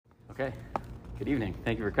Okay, good evening.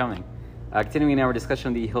 Thank you for coming. Continuing our discussion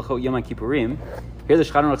of the Hilchot Yom HaKippurim, here the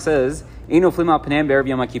Shulchan Aruch says, "Eino flim al panem be'erev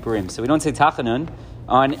Yom HaKippurim." So we don't say Tachanun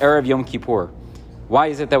on Erev Yom Kippur. Why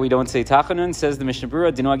is it that we don't say Tachanun? Says the Mishnah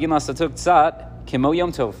Berurah, "Dino agin lasatuk tzat kemo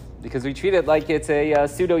Yom Tov," because we treat it like it's a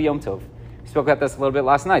pseudo Yom Tov. We spoke about this a little bit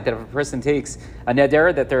last night, that if a person takes a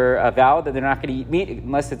neder, that they're a vow that they're not going to eat meat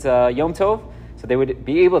unless it's a Yom Tov, so they would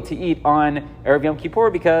be able to eat on Erev Yom Kippur,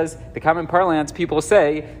 because the common parlance, people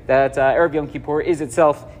say that Erev Yom Kippur is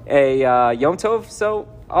itself a Yom Tov, so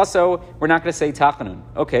also we're not going to say Tachanun.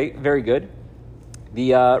 Okay, very good.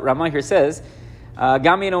 The Ramah here says,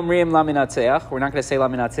 Gamin omrim laminatzeach. We're not going to say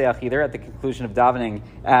laminatzeach either at the conclusion of davening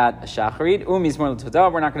at Shacharit. Mizmor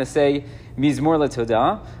l'todah. We're not going to say Mizmor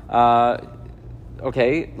l'todah.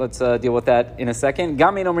 Okay, let's deal with that in a second.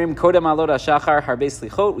 Gamin omrim kodem alot hashachar harbe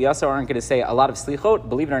slichot. We also aren't going to say a lot of slichot.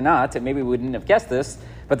 Believe it or not, and maybe we wouldn't have guessed this,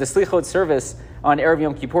 but the slichot service on Erev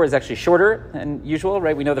Yom Kippur is actually shorter than usual,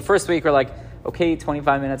 right? We know the first week we're like, okay,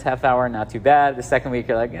 25 minutes, half hour, not too bad. The second week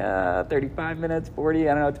you're like, 35 minutes, 40,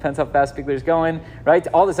 I don't know, it depends how fast Bigler's going, right?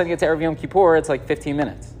 All of a sudden you get to Erev Yom Kippur, it's like 15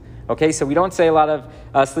 minutes. Okay, so we don't say a lot of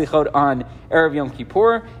slichot on Erev Yom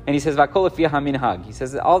Kippur, and he says, V'akol lefi haminhag. He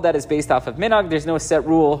says that all that is based off of minhag. There's no set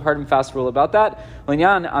rule, hard and fast rule about that.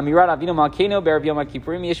 L'nyan amirat Avinu Malkeinu be'Erev Yom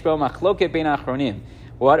Kippurim yesh bo machloket bein achronim.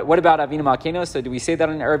 What about Avinu Malkeinu? So do we say that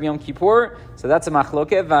on Erev Yom Kippur? So that's a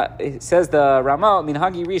machloket. It says the Ramah,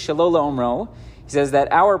 minhagi ri shelo la'omro. He says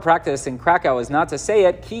that our practice in Krakow is not to say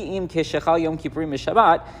it, ki im keshechal Yom Kippurim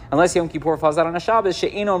Shabbat, unless Yom Kippur falls out on a Shabbos,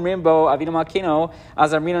 she'ein omrim bo Avinu Malkeinu,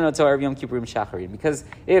 az amrino noto Erev Yom Kippurim Shacharit. Because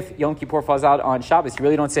if Yom Kippur falls out on Shabbos, you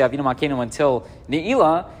really don't say Avinu Malkeinu until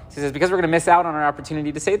Ne'ilah. He says, because we're going to miss out on our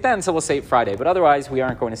opportunity to say it then, so we'll say it Friday. But otherwise, we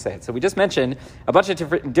aren't going to say it. So we just mentioned a bunch of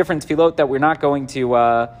different tefillot that we're not going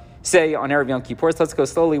to say on Erev Yom Kippur. So let's go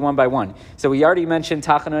slowly one by one. So we already mentioned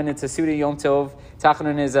Tachanun. It's a pseudo Yom Tov.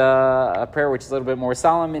 Tachanun is a prayer which is a little bit more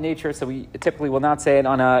solemn in nature, so we typically will not say it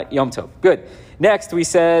on a Yom Tov. Good. Next, we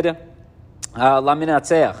said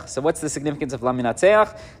Laminatzeach. So what's the significance of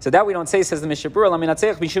Laminatzeach? So that we don't say, says the Mishnah Berurah,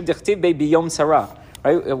 Laminatzeach mishum dechtiv be biyom sarah.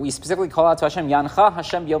 Right? We specifically call out to Hashem, Yancha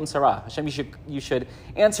Hashem Yom Sarah. Hashem, you should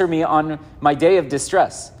answer me on my day of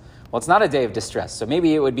distress. Well, it's not a day of distress, so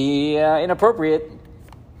maybe it would be inappropriate.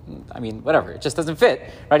 I mean, whatever. It just doesn't fit,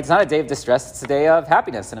 right? It's not a day of distress. It's a day of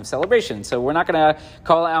happiness and of celebration. So we're not going to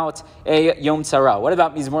call out a Yom Tzara. What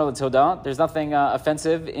about Mizmor l'Todah? There's nothing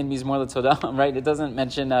offensive in Mizmor l'Todah, right? It doesn't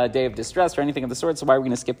mention a day of distress or anything of the sort, so why are we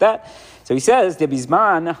going to skip that? So he says, De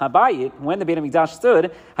bizman habayit, when the Beit HaMikdash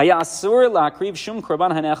stood, haya asur la'akriv shum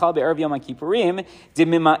korban hanechal be'erev Yom HaKippurim, de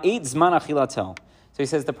mima'it zman achilato. So he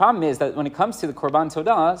says the problem is that when it comes to the Korban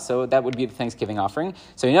Todah, so that would be the Thanksgiving offering.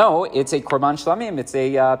 So it's a Korban Shlamim, it's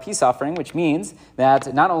a peace offering, which means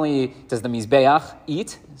that not only does the Mizbeach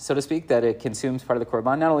eat, so to speak, that it consumes part of the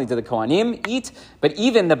Korban, not only do the Kohanim eat, but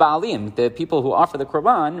even the Baalim, the people who offer the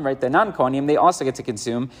Korban, right, the non-Kohanim, they also get to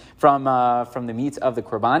consume from the meat of the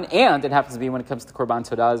Korban. And it happens to be when it comes to Korban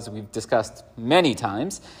Todah, as we've discussed many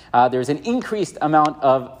times, there's an increased amount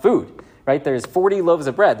of food. Right, there's 40 loaves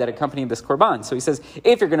of bread that accompany this korban. So he says,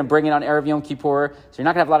 if you're going to bring it on Erev Yom Kippur, so you're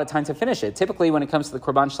not going to have a lot of time to finish it. Typically, when it comes to the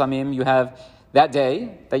korban shlamim, you have that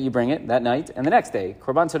day that you bring it, that night, and the next day.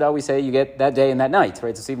 Korban Todah, we say you get that day and that night,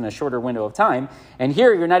 right? So it's even a shorter window of time. And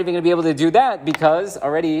here, you're not even going to be able to do that because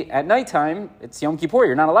already at nighttime, it's Yom Kippur.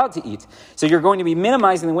 You're not allowed to eat. So you're going to be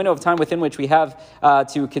minimizing the window of time within which we have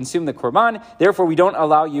to consume the korban. Therefore, we don't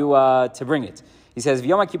allow you to bring it. He says,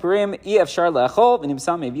 V'yom HaKippurim efshar le'achol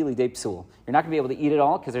v'nimsam mevi lidei psul. You're not going to be able to eat it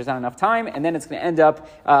all because there's not enough time, and then it's going to end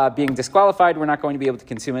up being disqualified. We're not going to be able to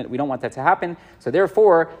consume it. We don't want that to happen. So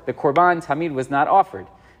therefore, the Korban Tamid was not offered.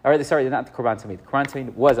 Sorry, not the Korban Tamid. The Korban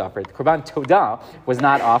Tamid was offered. The Korban Todah was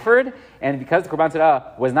not offered, and because the Korban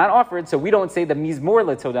Todah was not offered, so we don't say the Mizmor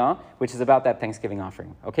l'Todah, which is about that Thanksgiving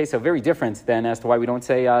offering. Okay, so very different then as to why we don't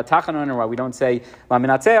say Tachanun or why we don't say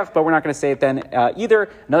Laminatzeach, but we're not going to say it then either.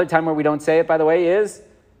 Another time where we don't say it, by the way, is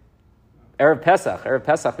Erev Pesach. Erev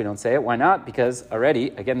Pesach we don't say it. Why not? Because already,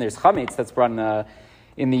 again, there's Chametz that's brought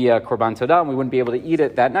in the Korban Todah, and we wouldn't be able to eat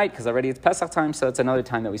it that night because already it's Pesach time, so it's another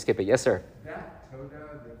time that we skip it. Yes, sir? That Todah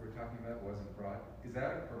that we're talking about wasn't brought. Is that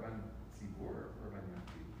a Korban Tzibur or Korban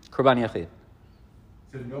Yachid? Korban Yachid.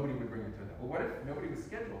 So nobody would bring a Todah. Well, what if nobody was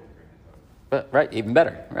scheduled to bring a Todah? But, right, even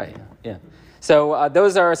better, right, yeah. So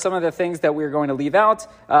those are some of the things that we're going to leave out.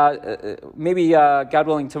 Maybe, God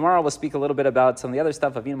willing, tomorrow we'll speak a little bit about some of the other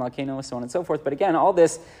stuff, Avinu Malkeinu, so on and so forth. But again, all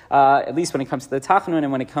this, at least when it comes to the Tachanun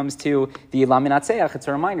and when it comes to the Laminatseach, it's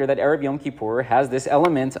a reminder that Erev Yom Kippur has this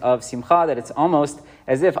element of Simcha, that it's almost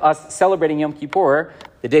as if us celebrating Yom Kippur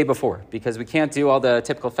the day before, because we can't do all the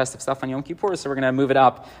typical festive stuff on Yom Kippur, so we're going to move it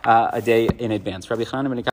up a day in advance. Rabbi Chanan ben